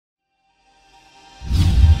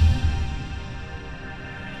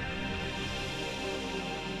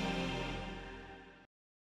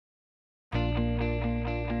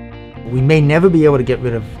We may never be able to get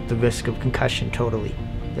rid of the risk of concussion totally.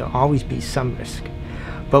 There'll always be some risk.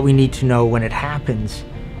 But we need to know when it happens,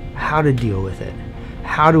 how to deal with it,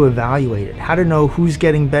 how to evaluate it, how to know who's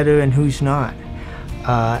getting better and who's not.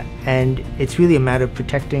 And it's really a matter of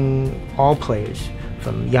protecting all players,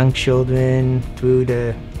 from young children through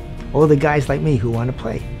to older guys like me who want to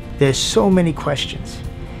play. There's so many questions.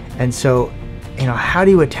 And so, how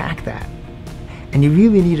do you attack that? And you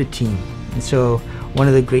really need a team. And so one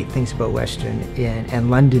of the great things about Western and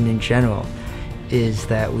London in general is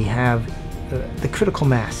that we have the critical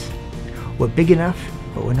mass. We're big enough,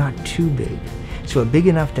 but we're not too big. So we're big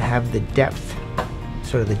enough to have the depth,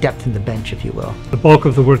 sort of the depth in the bench, if you will. The bulk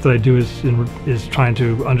of the work that I do is trying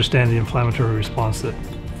to understand the inflammatory response that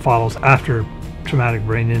follows after traumatic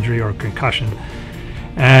brain injury or concussion.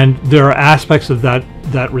 And there are aspects of that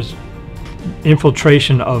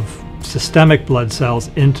infiltration of systemic blood cells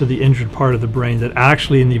into the injured part of the brain that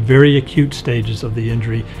actually, in the very acute stages of the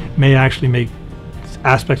injury, may actually make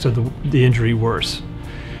aspects of the injury worse.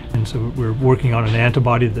 And so we're working on an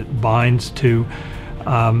antibody that binds to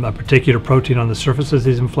a particular protein on the surface of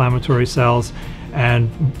these inflammatory cells, and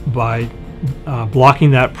by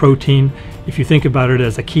blocking that protein, if you think about it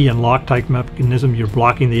as a key and lock type mechanism, you're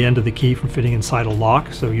blocking the end of the key from fitting inside a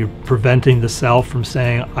lock, so you're preventing the cell from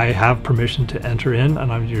saying, I have permission to enter in,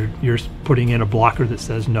 and you're putting in a blocker that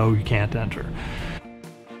says, no, you can't enter.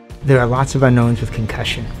 There are lots of unknowns with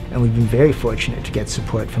concussion, and we've been very fortunate to get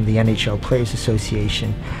support from the NHL Players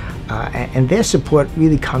Association, and their support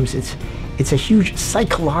really comes, it's a huge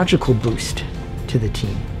psychological boost to the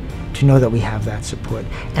team to know that we have that support.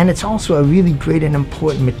 And it's also a really great and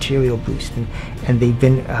important material boost, and they've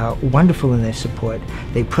been wonderful in their support.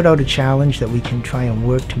 They put out a challenge that we can try and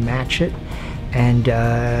work to match it, and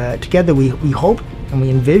together we hope and we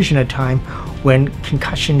envision a time when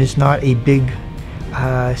concussion is not a big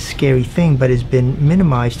scary thing, but has been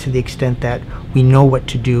minimized to the extent that we know what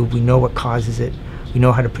to do, we know what causes it, we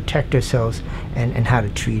know how to protect ourselves and how to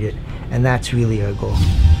treat it, and that's really our goal.